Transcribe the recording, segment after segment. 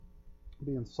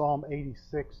Be in Psalm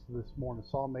 86 this morning.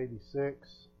 Psalm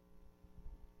 86.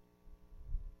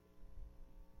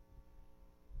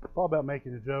 I thought about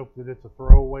making a joke that it's a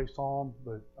throwaway psalm,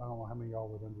 but I don't know how many of y'all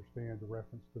would understand the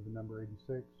reference to the number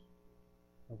 86.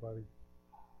 Nobody?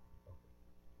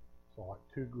 So like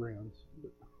two grins.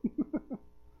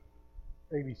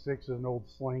 86 is an old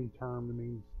slang term that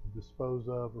means to dispose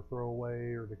of or throw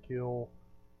away or to kill.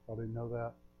 I didn't know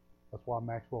that. That's why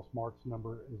Maxwell Smart's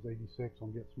number is 86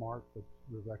 on Get Smart, but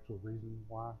there's actually a reason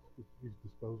why. He's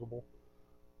disposable.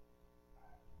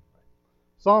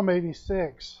 Psalm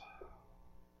 86.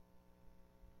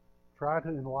 Try to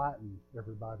enlighten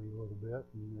everybody a little bit.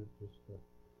 And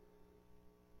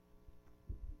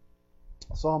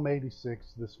Psalm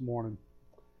 86 this morning.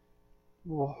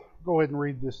 We'll go ahead and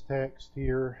read this text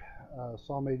here.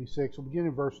 Psalm 86. We'll begin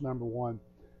in verse number 1.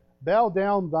 Bow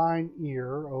down thine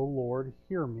ear, O Lord,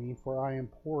 hear me, for I am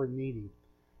poor and needy.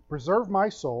 Preserve my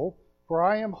soul, for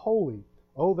I am holy.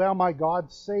 O thou my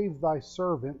God, save thy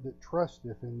servant that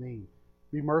trusteth in thee.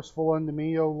 Be merciful unto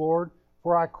me, O Lord,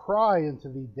 for I cry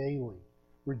unto thee daily.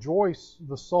 Rejoice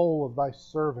the soul of thy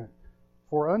servant.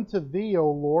 For unto thee,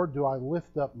 O Lord, do I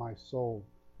lift up my soul.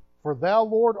 For thou,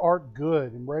 Lord, art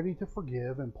good and ready to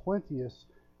forgive, and plenteous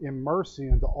in mercy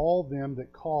unto all them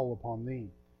that call upon thee.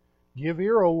 Give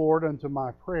ear, O Lord, unto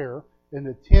my prayer, and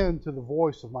attend to the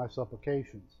voice of my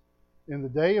supplications. In the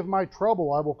day of my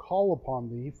trouble I will call upon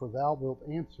thee, for thou wilt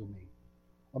answer me.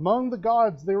 Among the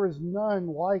gods there is none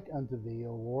like unto thee,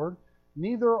 O Lord,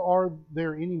 neither are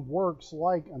there any works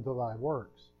like unto thy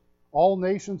works. All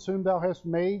nations whom thou hast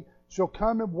made shall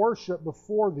come and worship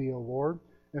before thee, O Lord,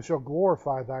 and shall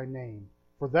glorify thy name.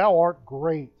 For thou art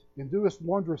great, and doest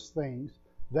wondrous things.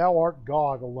 Thou art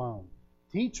God alone.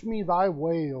 Teach me thy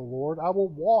way, O Lord. I will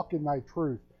walk in thy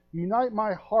truth. Unite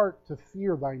my heart to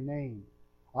fear thy name.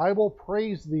 I will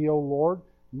praise thee, O Lord,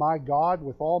 my God,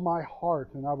 with all my heart,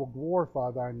 and I will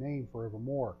glorify thy name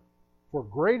forevermore. For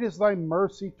great is thy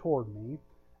mercy toward me,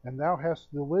 and thou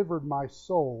hast delivered my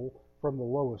soul from the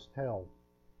lowest hell.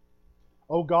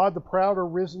 O God, the proud are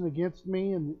risen against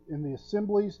me, and in the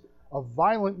assemblies of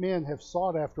violent men have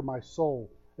sought after my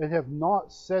soul, and have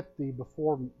not set thee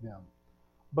before them.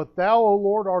 But thou, O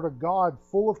Lord, art a God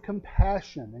full of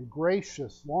compassion and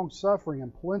gracious, long-suffering,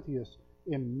 and plenteous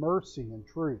in mercy and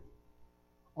truth.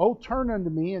 O turn unto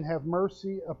me, and have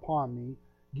mercy upon me.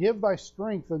 Give thy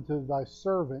strength unto thy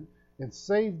servant, and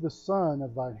save the son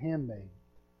of thine handmaid.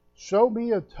 Show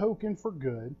me a token for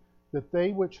good, that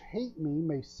they which hate me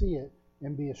may see it,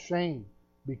 and be ashamed,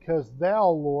 because thou,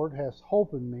 Lord, hast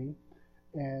holpen me,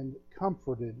 and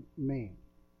comforted me.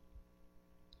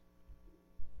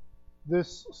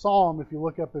 This psalm, if you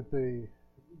look up at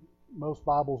most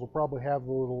Bibles will probably have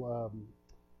the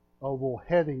little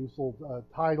headings, little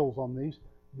titles on these.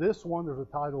 This one, there's a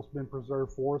title that's been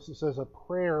preserved for us. It says, A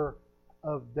Prayer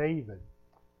of David.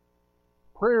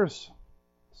 Prayer is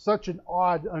such an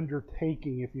odd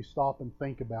undertaking if you stop and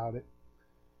think about it.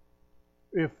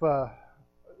 If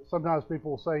sometimes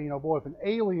people will say, boy, if an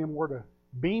alien were to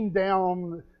beam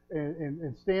down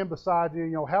and stand beside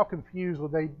you, how confused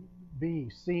would they be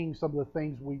seeing some of the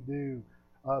things we do,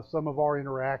 some of our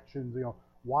interactions,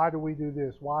 why do we do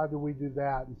this, why do we do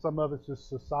that, and some of it's just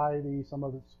society, some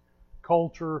of it's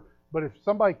culture, but if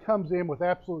somebody comes in with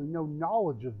absolutely no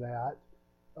knowledge of that,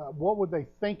 what would they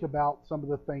think about some of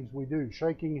the things we do,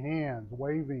 shaking hands,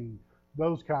 waving,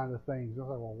 those kind of things? They're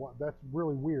like, well, that's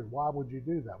really weird, why would you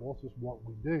do that? Well, it's just what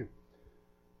we do.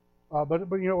 But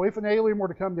if an alien were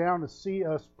to come down to see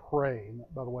us pray, and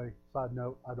by the way, side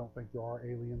note, I don't think there are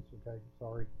aliens, okay?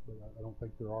 Sorry, but I don't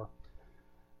think there are.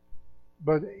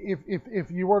 But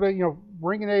if you were to,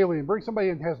 bring an alien, bring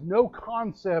somebody that has no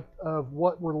concept of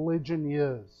what religion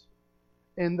is,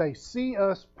 and they see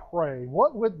us pray,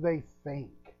 what would they think?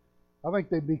 I think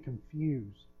they'd be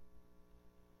confused.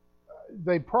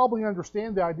 They probably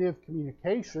understand the idea of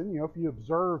communication. If you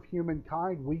observe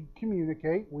humankind, we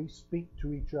communicate, we speak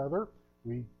to each other,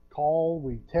 we call,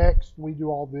 we text, we do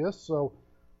all this.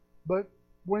 But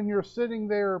when you're sitting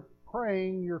there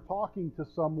praying, you're talking to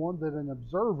someone that an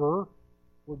observer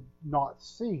would not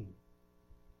see.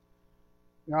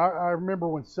 I remember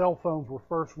when cell phones were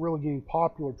first really getting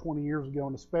popular 20 years ago,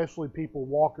 and especially people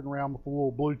walking around with the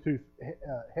little Bluetooth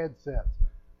headsets.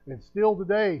 And still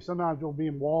today, sometimes you'll be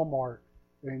in Walmart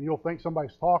and you'll think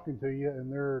somebody's talking to you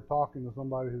and they're talking to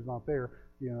somebody who's not there.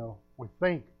 We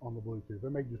think on the Bluetooth. They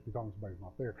may just be talking to somebody who's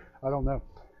not there. I don't know.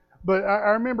 But I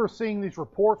remember seeing these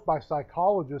reports by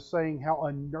psychologists saying how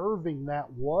unnerving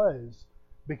that was,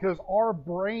 because our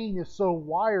brain is so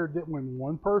wired that when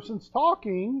one person's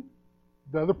talking,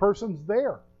 the other person's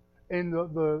there. and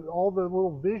all the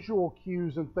little visual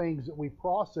cues and things that we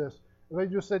process. They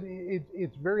just said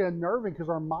it's very unnerving because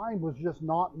our mind was just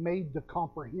not made to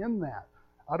comprehend that.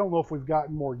 I don't know if we've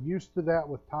gotten more used to that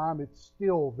with time. It's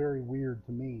still very weird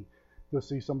to me to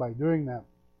see somebody doing that.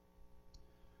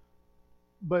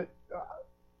 But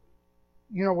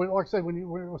like I said, when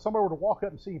somebody were to walk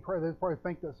up and see you pray, they'd probably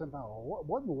think that somehow,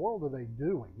 what in the world are they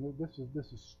doing? This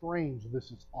is strange.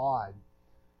 This is odd.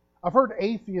 I've heard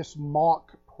atheists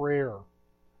mock prayer.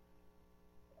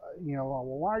 Well,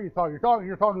 why are you talking?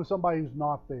 You're talking to somebody who's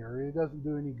not there. It doesn't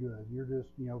do any good. You're just,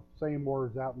 saying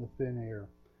words out in the thin air.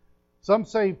 Some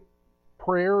say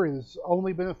prayer is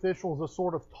only beneficial as a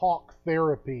sort of talk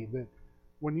therapy, that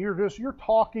when you're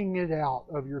talking it out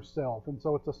of yourself, and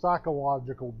so it's a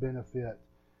psychological benefit.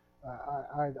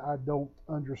 I don't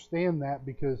understand that,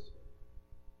 because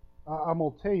I'm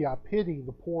going to tell you, I pity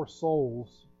the poor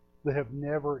souls that have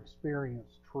never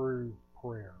experienced true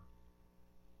prayer.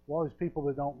 A lot of these people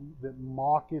that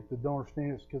mock it, that don't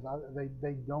understand it, because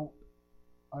they don't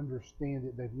understand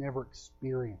it. They've never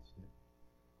experienced it.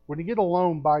 When you get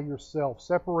alone by yourself,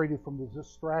 separated from the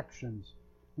distractions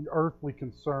and earthly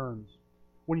concerns,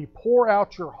 when you pour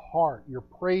out your heart, your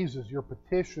praises, your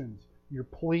petitions, your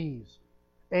pleas,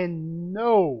 and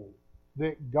know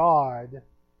that God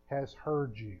has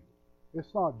heard you.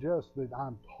 It's not just that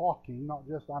I'm talking, not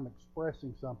just I'm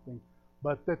expressing something,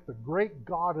 but that the great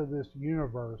God of this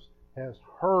universe has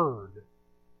heard,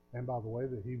 and by the way,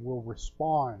 that He will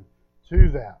respond to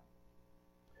that.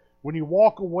 When you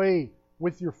walk away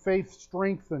with your faith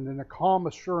strengthened and a calm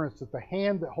assurance that the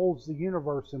hand that holds the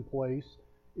universe in place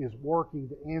is working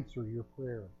to answer your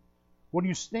prayer. When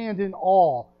you stand in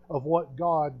awe of what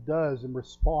God does in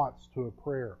response to a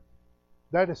prayer.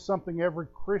 That is something every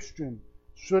Christian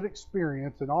should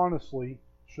experience, and honestly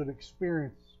should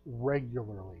experience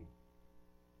regularly.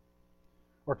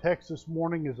 Our text this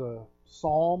morning is a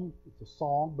psalm, it's a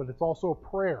song, but it's also a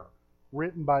prayer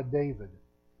written by David.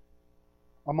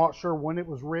 I'm not sure when it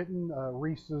was written.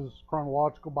 Reese's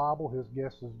chronological Bible, his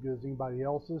guess is as good as anybody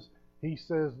else's. He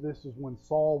says this is when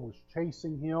Saul was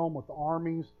chasing him with the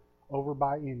armies over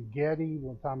by En-Gedi.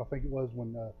 One time I think it was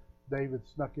when David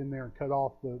snuck in there and cut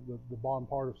off the bottom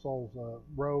part of Saul's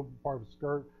robe, part of his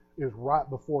skirt. It was right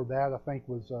before that, I think,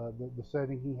 was the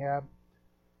setting he had.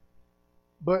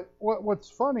 But what's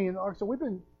funny, and like I said,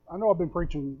 I know I've been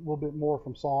preaching a little bit more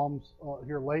from Psalms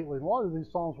here lately. And a lot of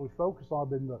these Psalms we focus on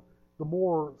have been the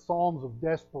more Psalms of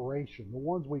desperation, the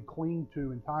ones we cling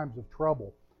to in times of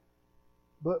trouble.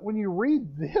 But when you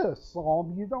read this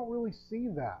Psalm, you don't really see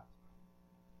that.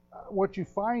 What you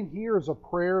find here is a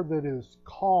prayer that is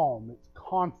calm, it's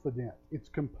confident, it's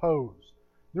composed.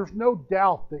 There's no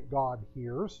doubt that God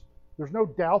hears. There's no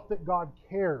doubt that God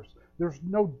cares. There's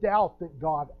no doubt that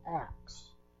God acts.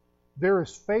 There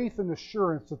is faith and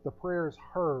assurance that the prayer is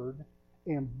heard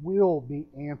and will be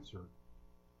answered.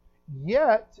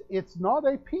 Yet, it's not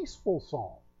a peaceful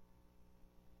psalm.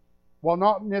 While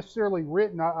not necessarily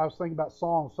written, I was thinking about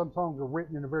songs. Some songs are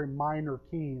written in a very minor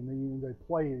key, and then they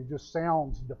play it. It just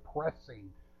sounds depressing.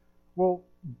 Well,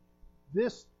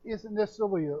 this isn't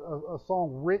necessarily a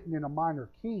song written in a minor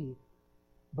key,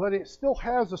 but it still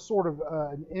has a sort of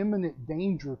an imminent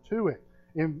danger to it.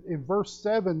 In verse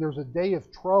 7, there's a day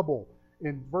of trouble.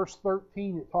 In verse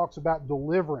 13, it talks about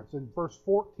deliverance. In verse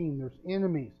 14, there's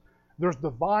enemies. There's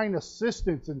divine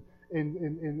assistance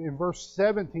in verse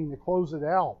 17 to close it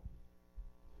out.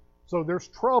 So there's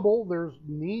trouble, there's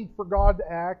need for God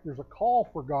to act, there's a call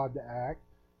for God to act,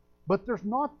 but there's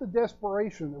not the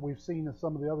desperation that we've seen in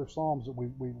some of the other Psalms that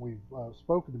we've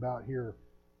spoken about here.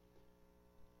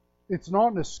 It's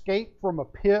not an escape from a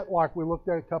pit like we looked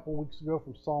at a couple weeks ago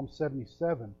from Psalm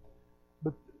 77,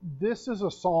 but this is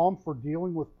a psalm for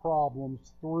dealing with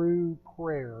problems through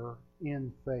prayer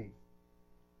in faith.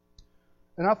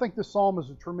 And I think this psalm is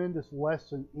a tremendous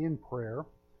lesson in prayer.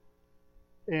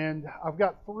 And I've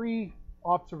got 3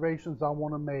 observations I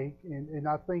want to make. And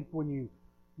I think when you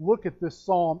look at this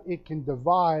psalm, it can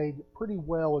divide pretty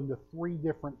well into 3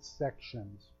 different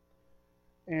sections.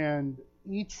 And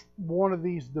each one of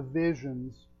these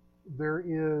divisions, there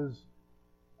is,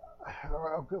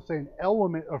 I'm going to say, an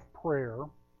element of prayer.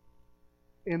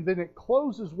 And then it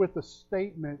closes with a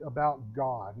statement about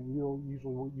God. And you'll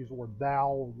usually use the word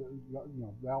thou,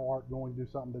 thou art going to do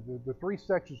something. But the 3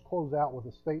 sections close out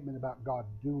with a statement about God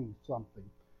doing something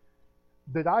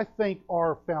that I think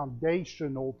are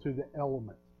foundational to the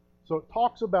element. So it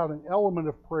talks about an element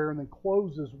of prayer and then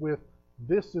closes with,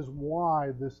 this is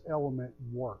why this element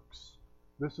works.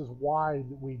 This is why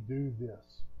we do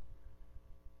this.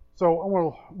 So I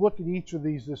want to look at each of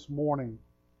these this morning.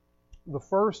 The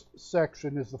first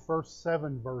section is the first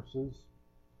 7 verses.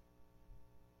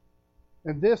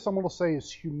 And this, I'm going to say,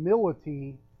 is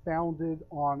humility founded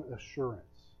on assurance.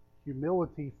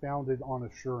 Humility founded on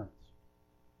assurance.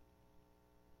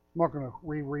 I'm not going to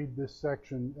reread this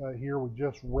section here. We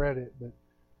just read it. But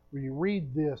when you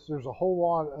read this, there's a whole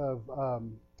lot of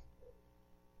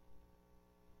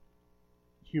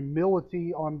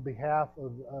humility on behalf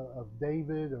of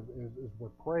David as we're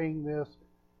praying this.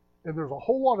 And there's a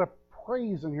whole lot of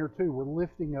praise in here too. We're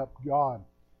lifting up God.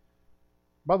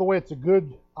 By the way, it's a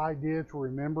good idea to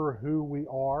remember who we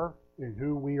are and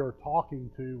who we are talking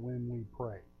to when we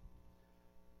pray.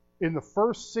 In the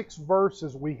first 6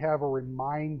 verses, we have a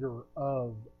reminder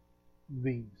of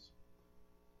these.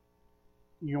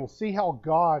 You'll see how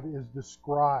God is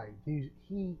described. He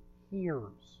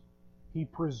hears, He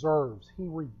preserves, He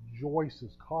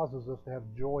rejoices, causes us to have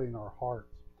joy in our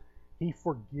hearts. He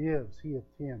forgives, He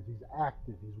attends, He's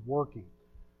active, He's working.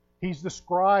 He's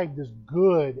described as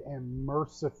good and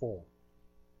merciful.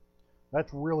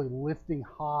 That's really lifting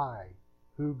high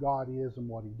who God is and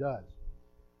what He does.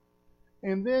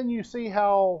 And then you see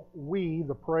how we,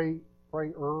 the prayer, I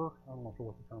don't know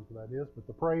what the term for that is, but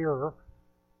the prayer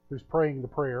who's praying the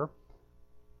prayer,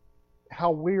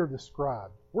 how we are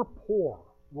described. We're poor,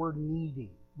 we're needy,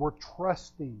 we're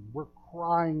trusting, we're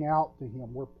crying out to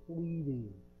Him, we're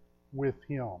pleading with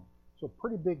Him. So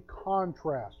pretty big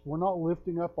contrast. We're not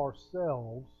lifting up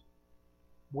ourselves.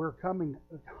 We're coming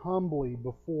humbly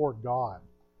before God.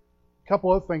 A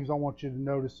couple other things I want you to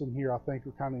notice in here I think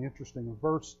are kind of interesting. In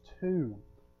verse 2,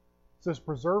 it says,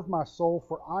 "Preserve my soul,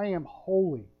 for I am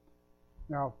holy."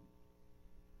 Now,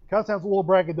 it kind of sounds a little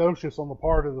braggadocious on the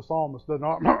part of the psalmist, doesn't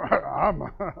it?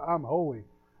 I'm holy.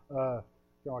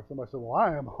 Like somebody said, well,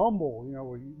 I am humble.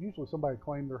 Usually somebody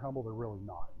claims they're humble, they're really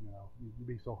not. You can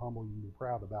be so humble, you can be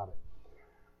proud about it.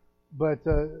 But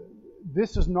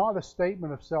this is not a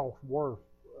statement of self-worth.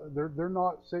 They're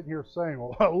not sitting here saying,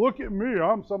 well, look at me,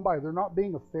 I'm somebody. They're not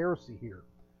being a Pharisee here.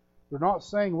 They're not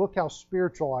saying, look how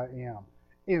spiritual I am.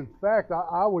 In fact,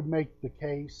 I would make the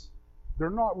case,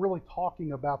 they're not really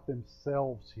talking about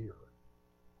themselves here.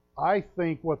 I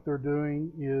think what they're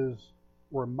doing is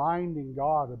reminding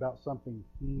God about something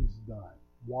He's done.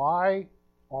 Why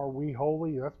are we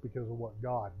holy? That's because of what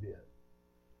God did.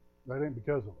 That ain't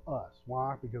because of us.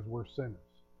 Why? Because we're sinners.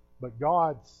 But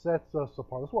God sets us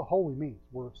apart. That's what holy means.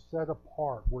 We're set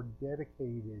apart. We're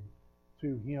dedicated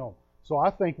to Him. So I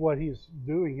think what He's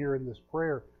doing here in this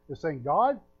prayer is saying,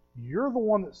 God, You're the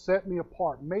one that set me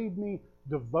apart, made me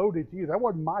devoted to You. That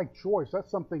wasn't my choice. That's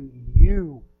something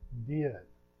You did.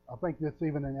 I think that's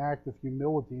even an act of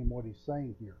humility in what He's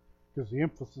saying here, because the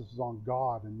emphasis is on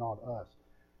God and not us.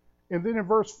 And then in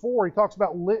verse 4, he talks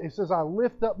about, he says, I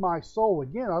lift up my soul.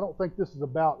 Again, I don't think this is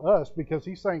about us, because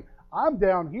he's saying, I'm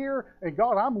down here, and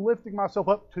God, I'm lifting myself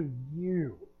up to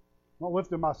You. I'm not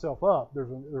lifting myself up. There's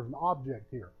an object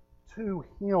here. To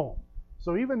Him.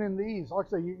 So even in these, like I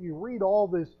say, you read all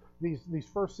these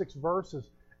first 6 verses,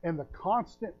 and the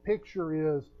constant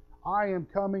picture is, I am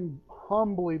coming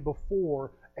humbly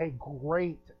before a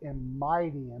great and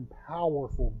mighty and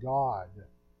powerful God.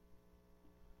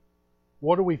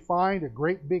 What do we find? A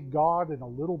great big God and a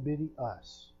little bitty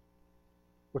us.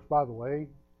 Which, by the way,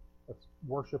 that's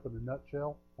worship in a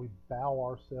nutshell. We bow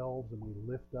ourselves and we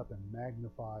lift up and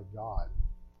magnify God.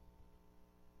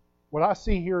 What I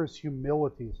see here is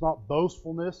humility. It's not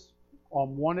boastfulness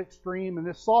on one extreme, and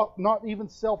it's not even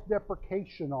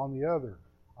self-deprecation on the other.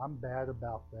 I'm bad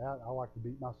about that. I like to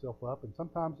beat myself up, and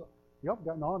sometimes y'all have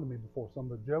gotten on to me before,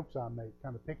 some of the jokes I make,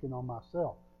 kind of picking on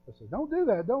myself. I say, don't do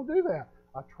that, don't do that.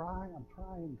 I'm trying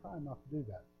not to do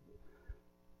that.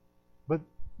 But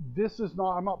this is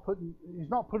not, he's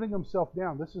not putting himself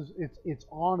down. It's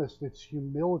honest, it's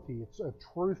humility, it's a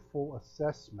truthful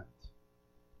assessment.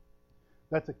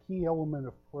 That's a key element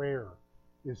of prayer,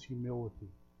 is humility.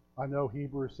 I know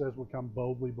Hebrews says we come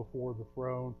boldly before the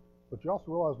throne, but you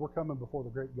also realize we're coming before the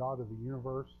great God of the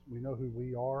universe. We know who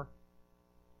we are.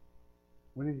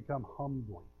 We need to come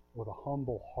humbly, with a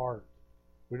humble heart.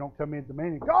 We don't come in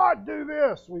demanding, God, do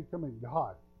this. We come in,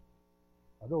 God,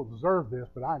 I don't deserve this,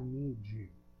 but I need You.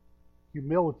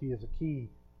 Humility is a key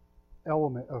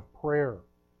element of prayer.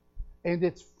 And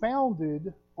it's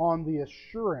founded on the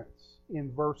assurance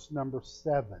in verse number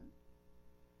 7.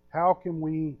 How can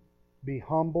we be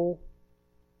humble?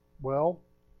 Well,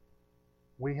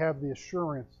 we have the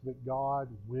assurance that God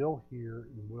will hear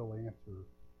and will answer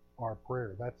our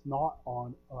prayer. That's not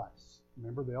on us.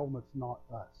 Remember, the element's not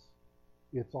us.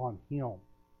 It's on Him.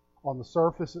 On the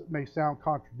surface, it may sound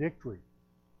contradictory.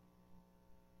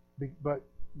 But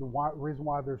the reason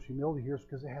why there's humility here is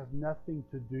because it has nothing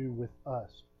to do with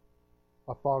us.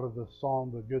 I thought of the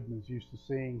song the Goodmans used to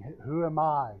sing, "Who am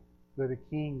I that a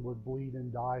king would bleed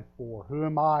and die for? Who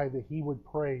am I that he would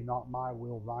pray, not my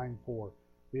will thine for?"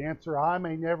 The answer I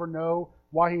may never know,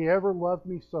 why he ever loved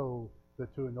me so,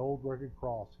 that to an old rugged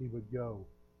cross he would go,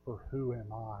 for who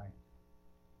am I?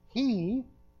 He,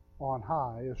 on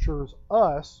high, assures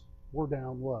us, we're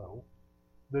down low,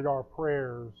 that our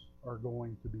prayers are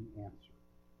going to be answered.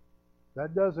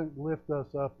 That doesn't lift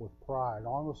us up with pride.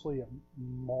 Honestly,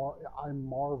 I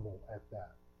marvel at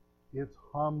that. It's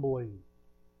humbling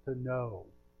to know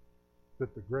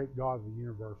that the great God of the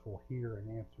universe will hear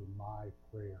and answer my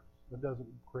prayers. That doesn't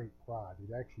create pride.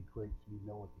 It actually creates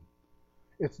humility.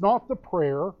 It's not the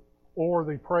prayer or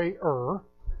the prayer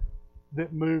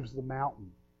that moves the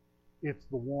mountain. It's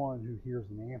the one who hears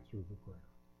and answers the prayer.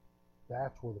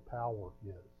 That's where the power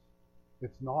is.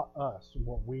 It's not us and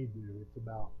what we do. It's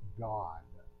about God.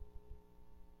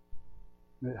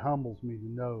 And it humbles me to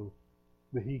know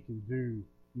that he can do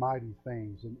mighty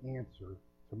things and answer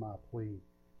to my plea.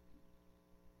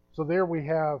 So there we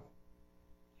have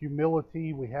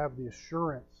humility. We have the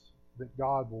assurance that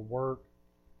God will work.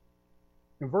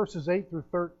 In verses 8 through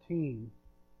 13,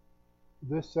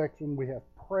 this section we have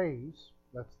praise.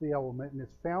 That's the element, and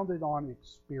it's founded on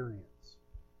experience.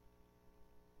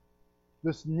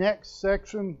 This next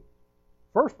section,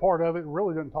 first part of it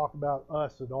really doesn't talk about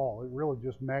us at all. It really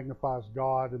just magnifies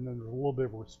God, and then there's a little bit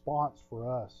of a response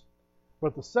for us.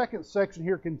 But the second section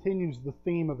here continues the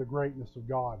theme of the greatness of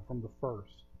God from the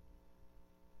first.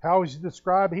 How is he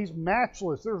described? He's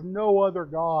matchless. There's no other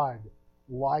God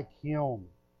like him.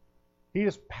 He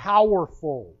is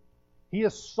powerful. He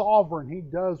is sovereign. He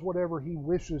does whatever he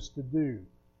wishes to do.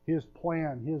 His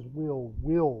plan, his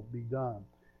will be done.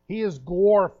 He is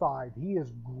glorified. He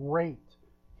is great.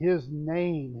 His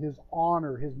name, his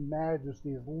honor, his majesty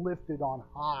is lifted on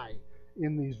high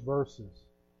in these verses.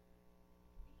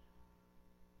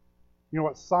 You know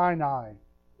what? Sinai,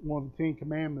 one of the 10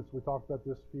 Commandments, we talked about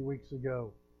this a few weeks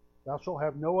ago. Thou shalt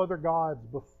have no other gods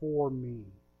before me.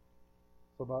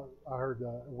 So I heard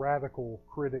a radical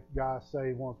critic guy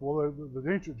say once, well,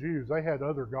 the ancient Jews, they had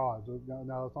other gods. No,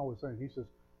 that's not what he's saying. He says,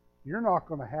 you're not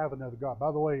going to have another God.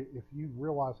 By the way, if you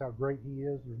realize how great he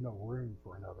is, there's no room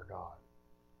for another God.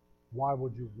 Why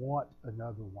would you want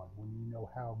another one when you know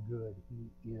how good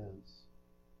he is?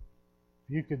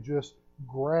 If you could just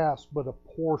grasp but a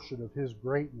portion of his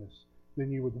greatness,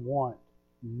 then you would want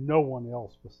no one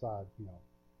else beside him.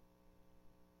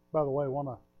 By the way, want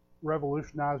to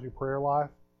revolutionize your prayer life?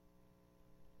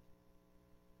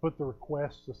 Put the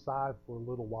requests aside for a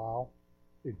little while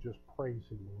and just praise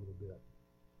him a little bit.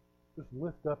 Just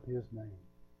lift up his name.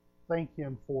 Thank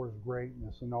him for his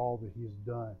greatness and all that he's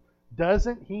done.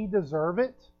 Doesn't he deserve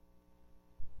it?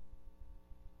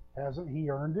 Hasn't he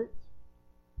earned it?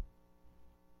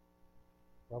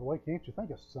 By the way, can't you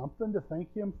think of something to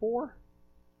thank him for?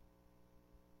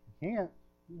 You can't.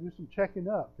 You do some checking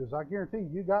up, because I guarantee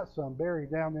you got some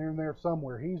buried down there and there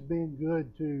somewhere. He's been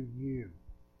good to you.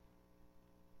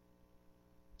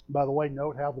 By the way,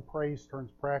 note how the praise turns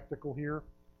practical here.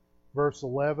 Verse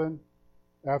 11,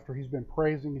 after he's been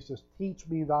praising, he says, teach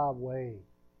me thy way.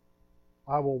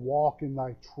 I will walk in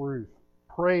thy truth.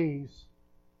 Praise,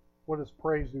 what does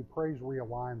praise do? Praise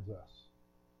realigns us.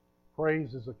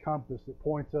 Praise is a compass that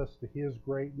points us to his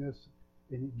greatness,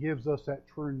 and it gives us that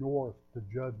true north to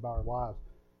judge by our lives.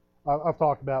 I've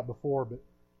talked about it before, but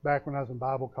back when I was in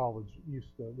Bible college, I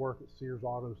used to work at Sears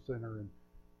Auto Center, and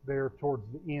there towards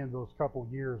the end of those couple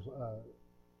of years,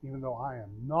 even though I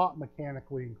am not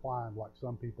mechanically inclined like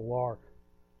some people are,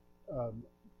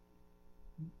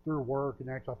 through work,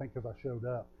 and actually I think because I showed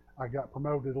up, I got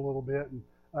promoted a little bit. And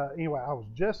anyway, I was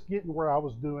just getting where I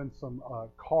was doing some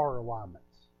car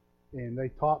alignments, and they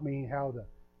taught me how to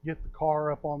get the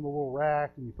car up on the little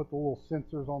rack, and you put the little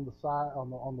sensors on the side,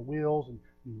 on the wheels, and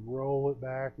you roll it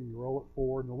back and you roll it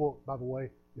forward. And look, by the way,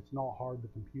 it's not hard. The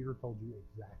computer told you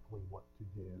exactly what to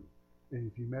do.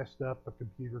 And if you messed up, the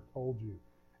computer told you.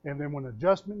 And then when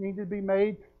adjustment needed to be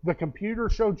made, the computer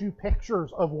showed you pictures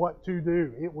of what to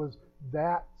do. It was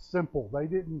that simple. They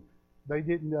didn't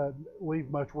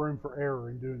leave much room for error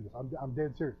in doing this. I'm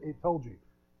dead serious. It told you,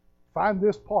 find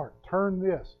this part, turn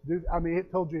this.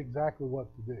 It told you exactly what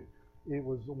to do. It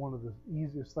was one of the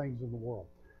easiest things in the world.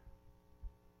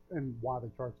 And why they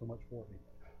charge so much for it anyway.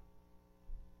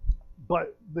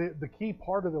 But the key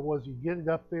part of it was you get it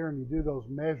up there and you do those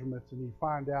measurements and you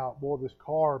find out, boy, this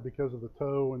car, because of the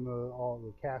toe and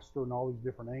the caster and all these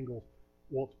different angles,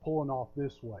 well, it's pulling off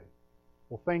this way.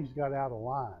 Well, things got out of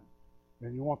line,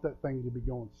 and you want that thing to be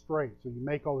going straight. So you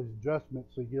make all these adjustments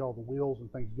so you get all the wheels and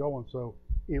things going so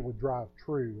it would drive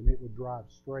true and it would drive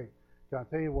straight. Can I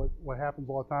tell you what happens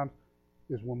a lot of times?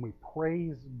 Is when we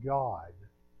praise God,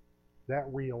 that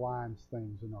realigns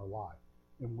things in our life.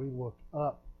 And we look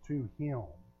up to Him.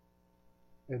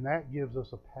 And that gives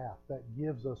us a path. That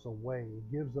gives us a way.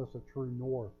 It gives us a true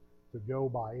north to go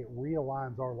by. It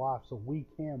realigns our life so we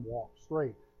can walk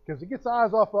straight. Because it gets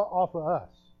eyes off of us.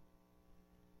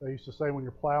 They used to say when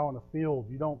you're plowing a field,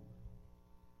 you don't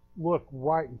look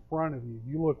right in front of you.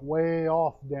 You look way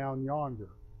off down yonder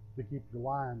to keep your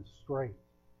lines straight.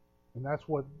 And that's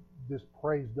what this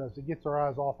praise does. It gets our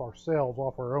eyes off ourselves,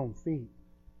 off our own feet,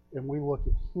 and we look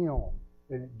at Him,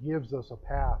 and it gives us a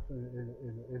path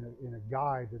and a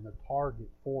guide and a target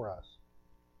for us.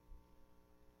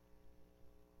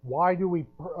 Why do we,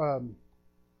 and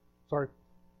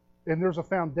there's a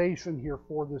foundation here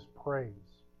for this praise.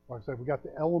 Like I said, we got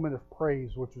the element of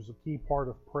praise, which is a key part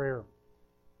of prayer.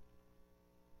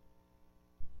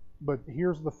 But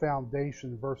here's the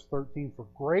foundation, verse 13. For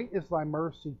great is thy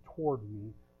mercy toward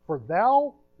me. For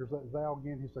thou, here's that thou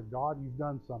again, he said, God, you've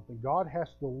done something. God has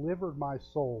delivered my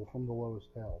soul from the lowest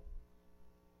hell.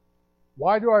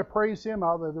 Why do I praise Him?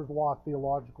 There's a lot of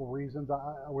theological reasons.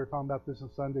 We were talking about this in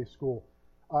Sunday school.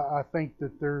 I think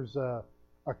that there's a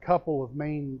couple of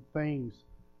main things.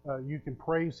 You can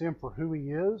praise Him for who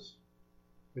He is,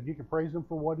 and you can praise Him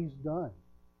for what He's done.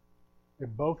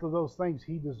 And both of those things,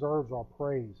 He deserves our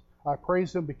praise. I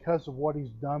praise Him because of what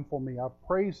He's done for me. I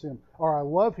praise Him, or I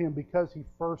love Him because He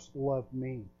first loved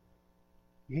me.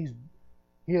 He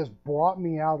has brought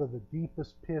me out of the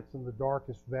deepest pits and the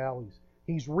darkest valleys.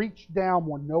 He's reached down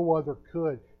when no other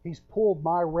could. He's pulled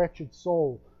my wretched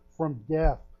soul from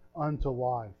death unto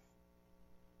life.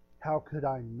 How could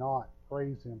I not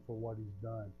praise Him for what He's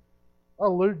done? I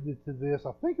alluded to this,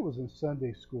 I think it was in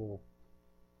Sunday school.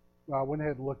 I went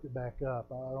ahead and looked it back up.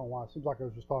 I don't know why. It seems like I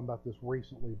was just talking about this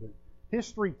recently, but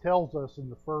history tells us in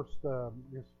the first,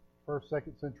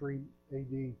 second century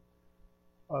A.D.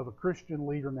 of a Christian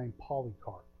leader named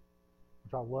Polycarp,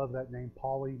 which I love that name.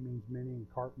 Poly means many and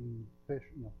carp means fish.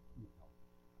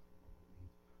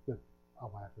 But I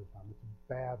laugh every time. It's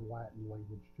a bad Latin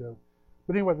language joke.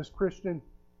 But anyway, this Christian,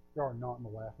 you are not in the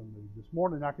laughing mood this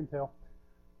morning, I can tell.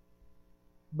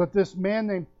 But this man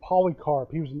named Polycarp,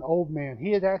 he was an old man.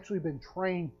 He had actually been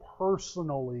trained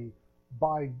personally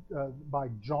by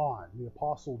John, the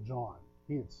Apostle John.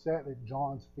 He had sat at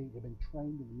John's feet, had been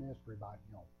trained in the ministry by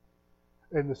him.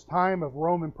 And this time of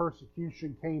Roman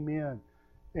persecution came in,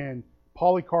 and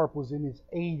Polycarp was in his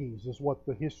 80s, is what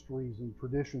the histories and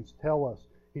traditions tell us.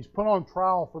 He's put on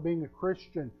trial for being a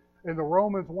Christian, and the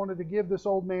Romans wanted to give this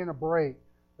old man a break.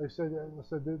 They said,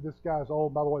 this guy's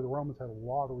old. By the way, the Romans had a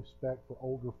lot of respect for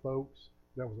older folks.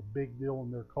 That was a big deal in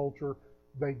their culture.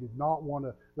 They did not want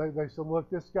to, they said, look,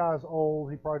 this guy's old.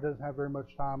 He probably doesn't have very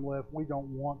much time left. We don't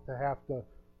want to have to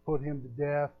put him to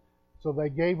death. So they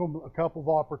gave him a couple of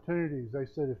opportunities. They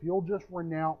said, if you'll just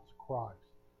renounce Christ.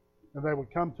 And they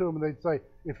would come to him and they'd say,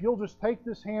 if you'll just take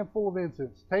this handful of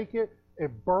incense, take it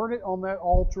and burn it on that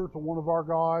altar to one of our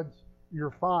gods,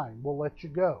 you're fine. We'll let you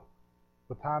go.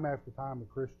 But time after time, the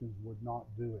Christians would not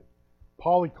do it.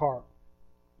 Polycarp,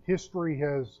 history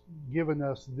has given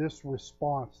us this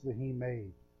response that he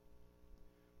made.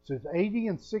 It says,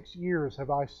 86 years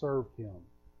have I served him,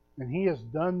 and he has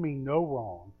done me no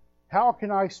wrong. How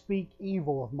can I speak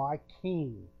evil of my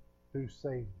king who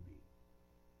saved me?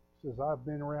 He says, I've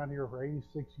been around here for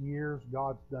 86 years.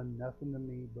 God's done nothing to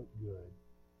me but good.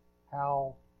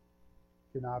 How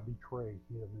can I betray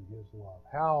him and his love?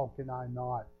 How can I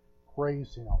not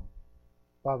praise him?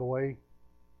 By the way,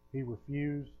 he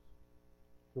refused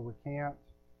to recant.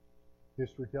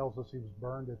 History tells us he was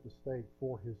burned at the stake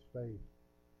for his faith.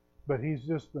 But he's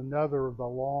just another of the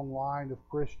long line of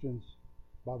Christians,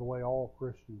 by the way, all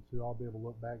Christians, who I'll be able to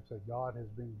look back and say, God has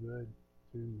been good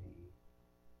to me.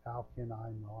 How can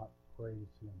I not praise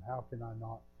him? How can I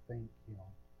not thank him?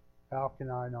 How can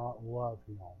I not love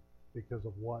him because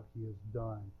of what he has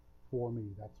done for me?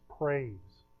 That's praise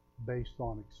based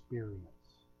on experience.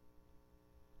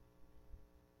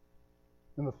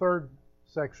 In the third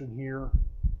section here,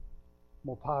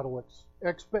 we'll title it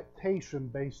Expectation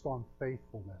Based on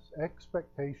Faithfulness.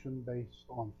 Expectation based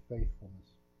on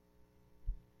faithfulness.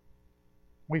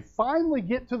 We finally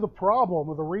get to the problem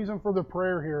of the reason for the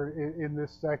prayer here in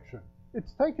this section.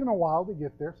 It's taken a while to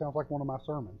get there. Sounds like one of my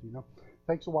sermons, you know.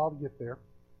 It takes a while to get there.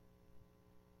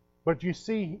 But you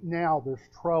see now there's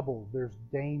trouble, there's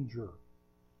danger.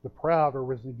 The proud are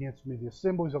risen against me. The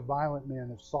assemblies of violent men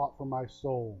have sought for my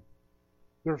soul.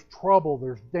 There's trouble,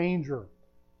 there's danger.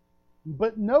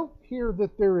 But note here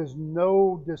that there is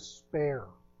no despair.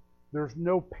 There's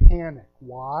no panic.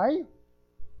 Why?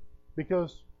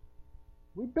 Because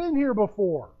we've been here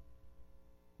before.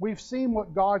 We've seen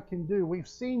what God can do. We've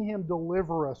seen Him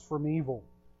deliver us from evil.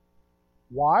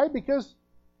 Why? Because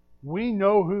we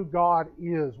know who God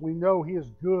is. We know He is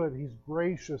good, He's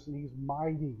gracious, and He's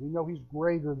mighty. We know He's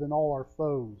greater than all our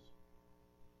foes.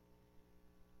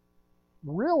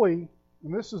 Really,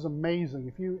 and this is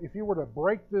amazing, if you were to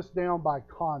break this down by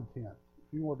content,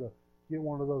 if you were to get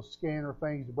one of those scanner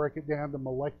things to break it down to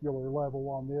molecular level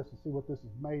on this and see what this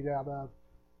is made out of,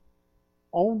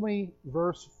 only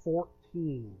verse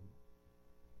 14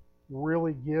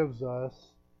 really gives us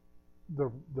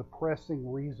the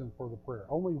pressing reason for the prayer.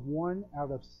 Only 1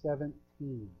 out of 17.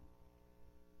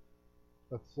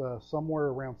 That's somewhere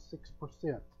around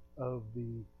 6% of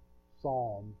the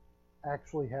psalm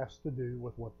actually has to do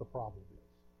with what the problem is.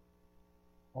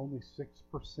 Only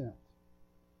 6%.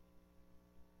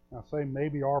 Now, say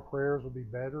maybe our prayers would be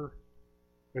better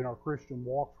and our Christian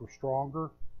walks were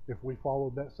stronger if we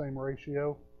followed that same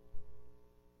ratio.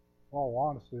 In all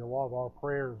honesty, a lot of our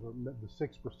prayers, the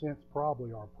 6% is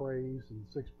probably our praise, and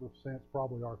 6% is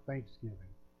probably our thanksgiving.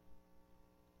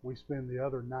 We spend the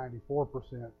other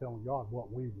 94% telling God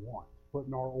what we want,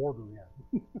 putting our order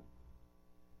in.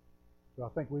 So I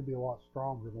think we'd be a lot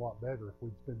stronger and a lot better if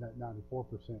we'd spend that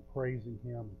 94% praising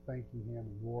Him and thanking Him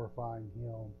and glorifying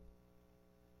Him,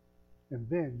 and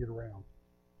then get around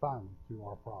finally to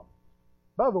our problems.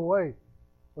 By the way,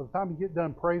 by the time you get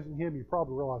done praising Him, you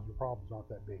probably realize your problems aren't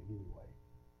that big anyway.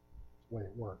 That's the way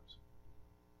it works.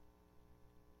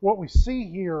 What we see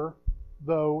here,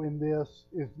 though, in this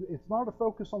is it's not a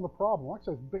focus on the problem. Like I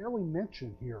said, it's barely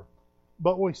mentioned here.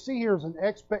 But what we see here is an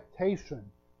expectation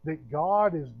that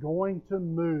God is going to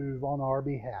move on our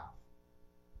behalf.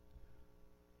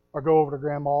 I go over to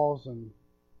Grandma's and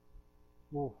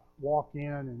we'll walk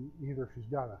in, and either she's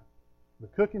got the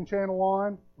cooking channel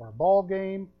on, or a ball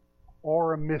game,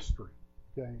 or a mystery.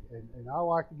 Okay, and I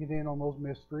like to get in on those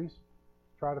mysteries,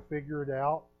 try to figure it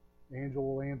out. Angela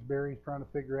Lansbury's trying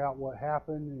to figure out what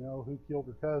happened, who killed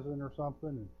her cousin or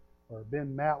something, or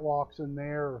Ben Matlock's in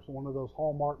there, or one of those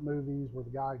Hallmark movies where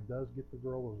the guy does get the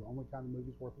girl. Those are the only kind of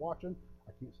movies worth watching.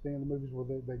 I can't stand the movies where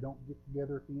they don't get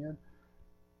together at the end.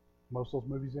 Most of those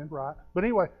movies end right. But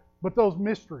anyway, those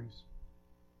mysteries.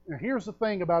 Now here's the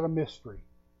thing about a mystery.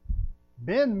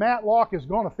 Ben Matlock is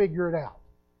going to figure it out.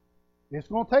 It's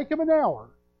going to take him an hour,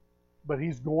 but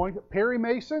he's going to, Perry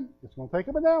Mason, it's going to take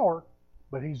him an hour,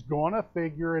 but he's going to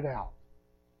figure it out.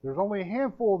 There's only a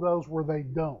handful of those where they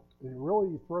don't. It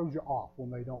really throws you off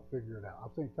when they don't figure it out.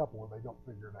 I've seen a couple where they don't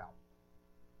figure it out.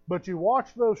 But you watch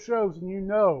those shows and you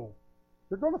know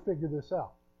they're going to figure this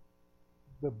out.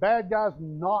 The bad guy's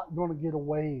not going to get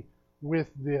away with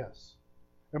this.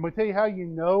 And we tell you how you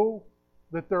know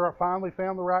that they're finally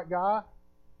found the right guy.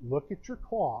 Look at your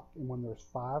clock, and when there's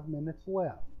 5 minutes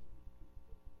left,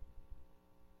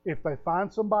 if they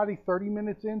find somebody 30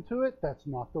 minutes into it, that's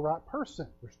not the right person.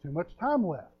 There's too much time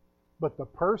left. But the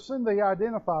person they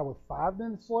identify with 5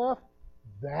 minutes left,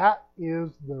 that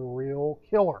is the real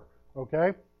killer,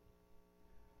 okay?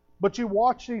 But you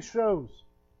watch these shows,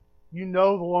 you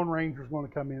know the Lone Ranger is going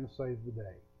to come in and save the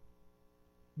day.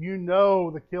 You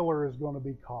know the killer is going to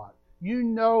be caught. You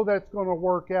know that's going to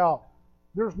work out.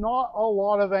 There's not a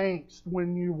lot of angst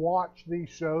when you watch these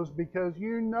shows because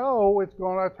you know it's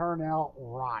going to turn out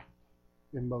right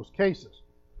in most cases.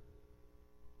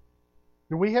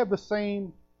 Do we have the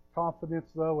same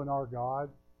confidence, though, in our God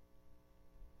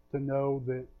to know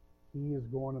that He is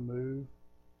going to move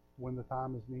when the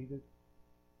time is needed?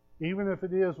 Even if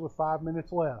it is with 5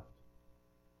 minutes left,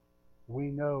 we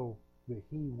know that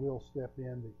He will step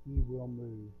in, that He will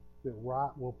move, that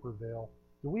right will prevail.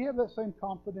 Do we have that same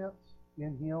confidence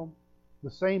in Him?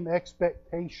 The same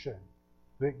expectation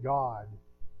that God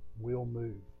will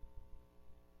move.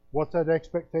 What's that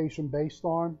expectation based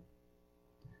on?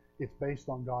 It's based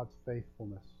on God's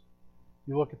faithfulness.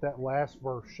 You look at that last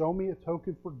verse. Show me a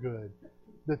token for good,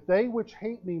 that they which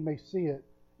hate me may see it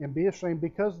and be ashamed,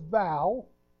 because thou,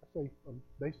 I say, I'm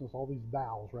basing all these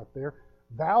thous right there,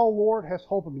 thou, Lord, hast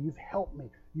helped me. You've helped me.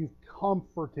 You've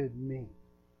comforted me.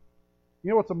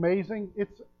 You know what's amazing?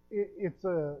 It's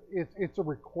a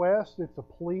request, it's a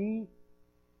plea,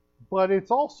 but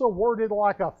it's also worded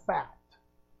like a fact.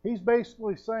 He's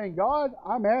basically saying, God,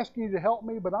 I'm asking you to help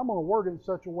me, but I'm going to word it in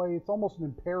such a way it's almost an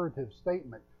imperative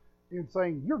statement in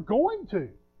saying, you're going to.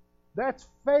 That's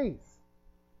faith.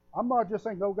 I'm not just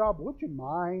saying, oh, God, would you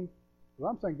mind? But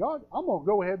I'm saying, God, I'm going to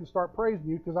go ahead and start praising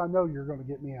you because I know you're going to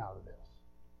get me out of this.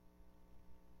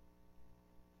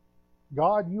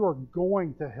 God, you are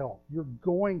going to help. You're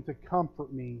going to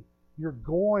comfort me. You're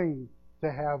going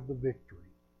to have the victory.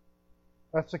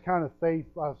 That's the kind of faith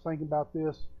I was thinking about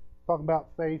this, talking about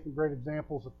faith and great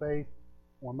examples of faith.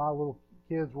 When my little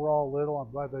kids were all little, I'm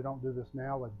glad they don't do this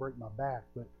now, they'd break my back,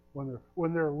 but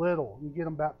when they're little, you get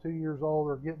them about 2 years old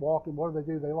or get walking, what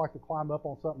do? They like to climb up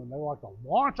on something and they like to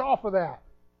launch off of that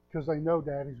because they know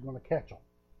Daddy's going to catch them.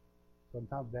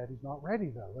 Sometimes Daddy's not ready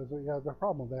though. There's a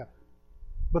problem with that.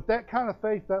 But that kind of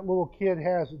faith that little kid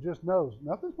has, it just knows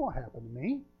nothing's going to happen to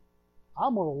me.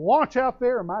 I'm going to launch out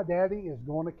there and my Daddy is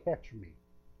going to catch me.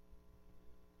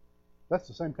 That's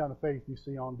the same kind of faith you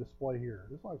see on display here.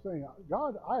 It's like saying,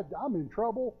 God, I'm in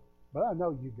trouble, but I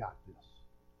know you got this.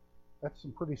 That's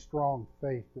some pretty strong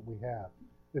faith that we have.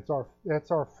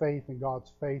 That's our faith in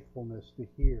God's faithfulness to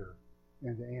hear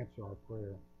and to answer our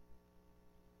prayer.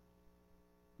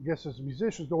 I guess as the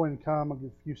musicians go in and come, I'll give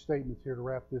a few statements here to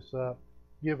wrap this up.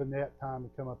 Give Annette time to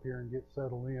come up here and get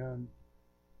settled in.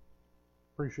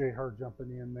 Appreciate her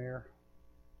jumping in there.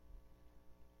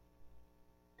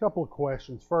 A couple of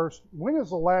questions. First, when is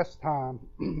the last time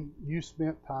you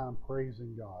spent time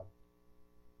praising God?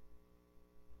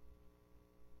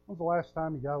 When's the last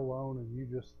time you got alone and you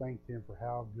just thanked Him for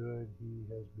how good He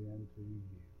has been to you?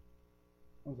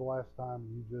 When's the last time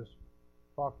you just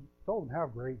told Him how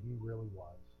great He really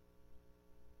was?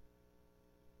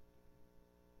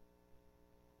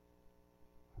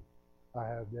 I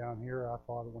have down here, I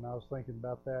thought when I was thinking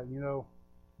about that,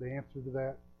 the answer to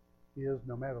that is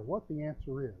no matter what the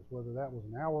answer is, whether that was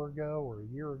an hour ago or a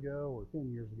year ago or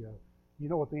 10 years ago, you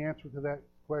know what the answer to that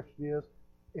question is?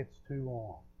 It's too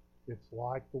long. It's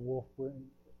like the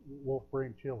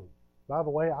Wolf-Brand chili. By the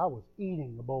way, I was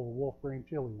eating a bowl of Wolf-Brand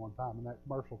chili one time and that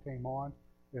commercial came on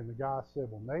and the guy said,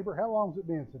 well, neighbor, how long has it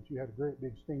been since you had a great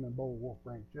big steaming bowl of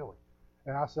Wolf-Brand chili?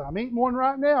 And I said, I'm eating one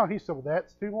right now. He said, well,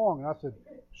 that's too long. And I said,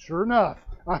 sure enough.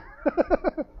 But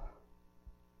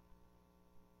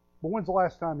when's the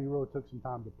last time you really took some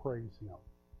time to praise Him?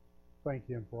 Thank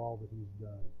Him for all that He's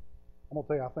done. I'm going to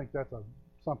tell you, I think that's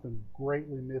something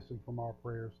greatly missing from our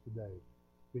prayers today.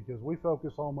 Because we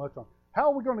focus so much on,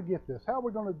 how are we going to get this? How are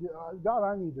we going to get, God,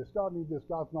 I need this. God, I need this.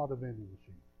 God's not a vending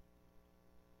machine.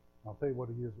 I'll tell you what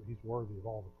He is. He's worthy of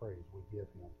all the praise we give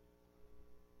Him.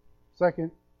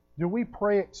 Second, do we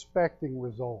pray expecting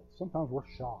results? Sometimes we're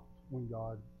shocked when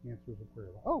God answers a prayer.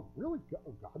 Like, oh, really?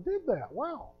 God did that.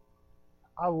 Wow.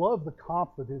 I love the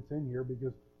confidence in here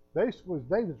because basically as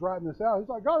David's writing this out, he's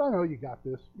like, God, I know you got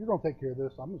this. You're going to take care of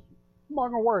this. I'm not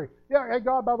going to worry. Yeah, hey,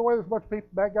 God, by the way, there's a bunch of people,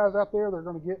 bad guys out there. They're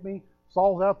going to get me.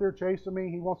 Saul's out there chasing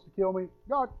me. He wants to kill me.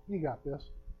 God, you got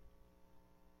this.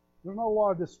 There's not a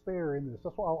lot of despair in this.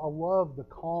 That's why I love the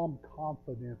calm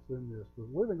confidence in this.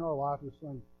 Because living our life is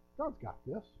saying, God's got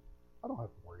this. I don't have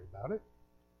to worry about it.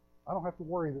 I don't have to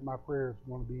worry that my prayer is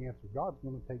going to be answered. God's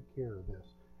going to take care of this.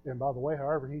 And by the way,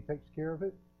 however He takes care of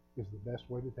it is the best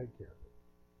way to take care of it.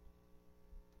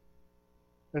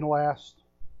 And last,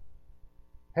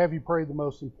 have you prayed the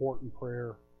most important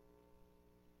prayer?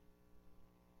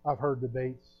 I've heard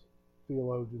debates,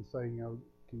 theologians say,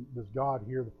 does God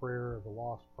hear the prayer of a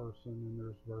lost person? And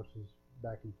there's verses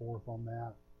back and forth on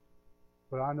that.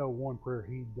 But I know one prayer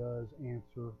He does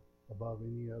answer above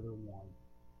any other one.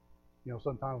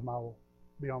 Sometimes I'll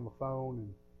be on the phone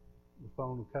and the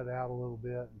phone will cut out a little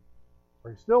bit.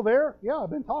 Are you still there? Yeah, I've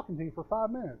been talking to you for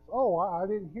 5 minutes. Oh, I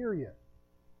didn't hear you.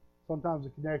 Sometimes the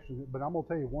connection, but I'm going to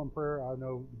tell you one prayer I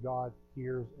know God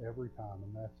hears every time,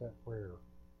 and that's that prayer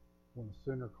when a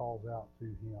sinner calls out to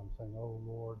Him saying, oh,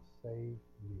 Lord, save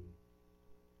me.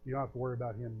 You don't have to worry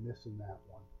about Him missing that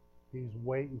one. He's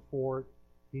waiting for it.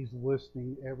 He's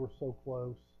listening ever so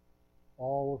close.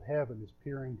 All of heaven is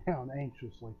peering down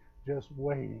anxiously, just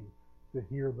waiting to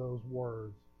hear those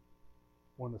words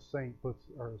when a sinner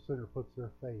puts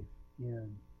their faith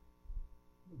in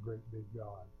the great big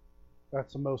God.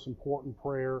 That's the most important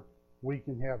prayer we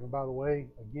can have. And by the way,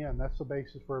 again, that's the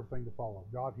basis for everything to follow.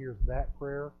 God hears that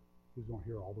prayer, He's going to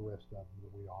hear all the rest of them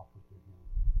that we offer to Him.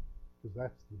 Because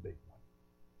that's the big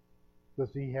one.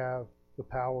 Does He have the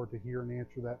power to hear and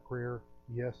answer that prayer?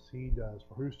 Yes, He does.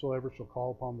 For whosoever shall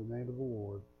call upon the name of the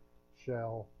Lord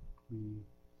shall be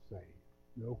saved.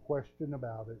 No question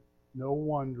about it. No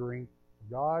wondering.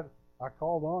 God, I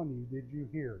called on you. Did you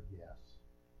hear? Yes.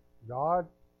 God,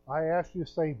 I asked you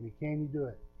to save me. Can you do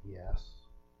it? Yes.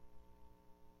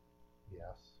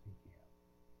 Yes, He can.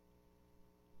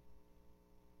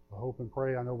 I hope and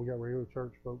pray. I know we got regular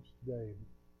church folks today.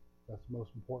 That's the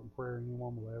most important prayer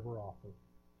anyone will ever offer.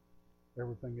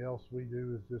 Everything else we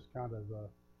do is just kind of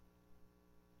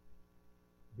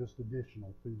just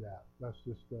additional to that. That's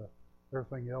just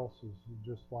everything else is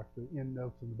just like the end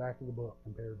notes in the back of the book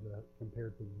compared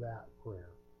to that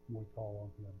prayer when we call on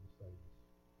Him to save us.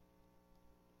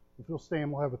 If you'll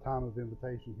stand, we'll have a time of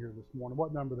invitation here this morning.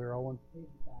 What number there, Owen?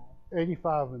 85.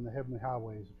 85 in the Heavenly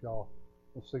Highways. If y'all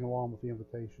We'll sing along with the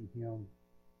invitation hymn.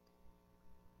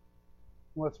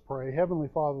 Let's pray. Heavenly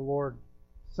Father, Lord,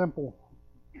 simple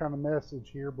kind of message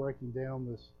here, breaking down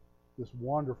this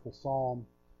wonderful psalm.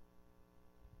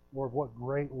 Lord, what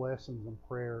great lessons in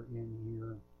prayer in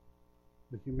here.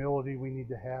 The humility we need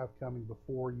to have coming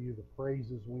before you, the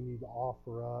praises we need to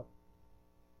offer up.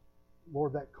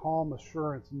 Lord, that calm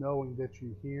assurance knowing that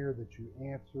you hear, that you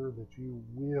answer, that you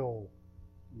will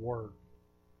work.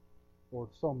 Lord,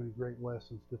 so many great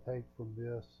lessons to take from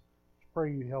this. Just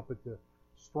pray you help it to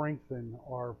strengthen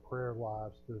our prayer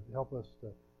lives, to help us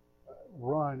to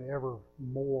run ever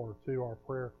more to our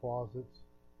prayer closets,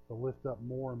 to lift up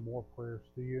more and more prayers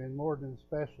to you. And Lord, and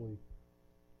especially,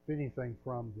 if anything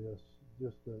from this,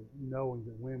 just knowing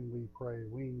that when we pray,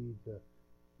 we need to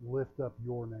lift up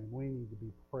your name. We need to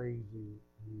be praising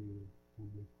you when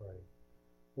we pray.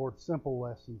 Lord, simple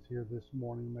lessons here this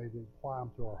morning. May they apply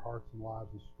them to our hearts and lives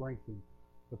and strengthen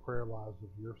the prayer lives of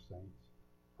your saints.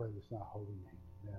 Pray this in thy holy name.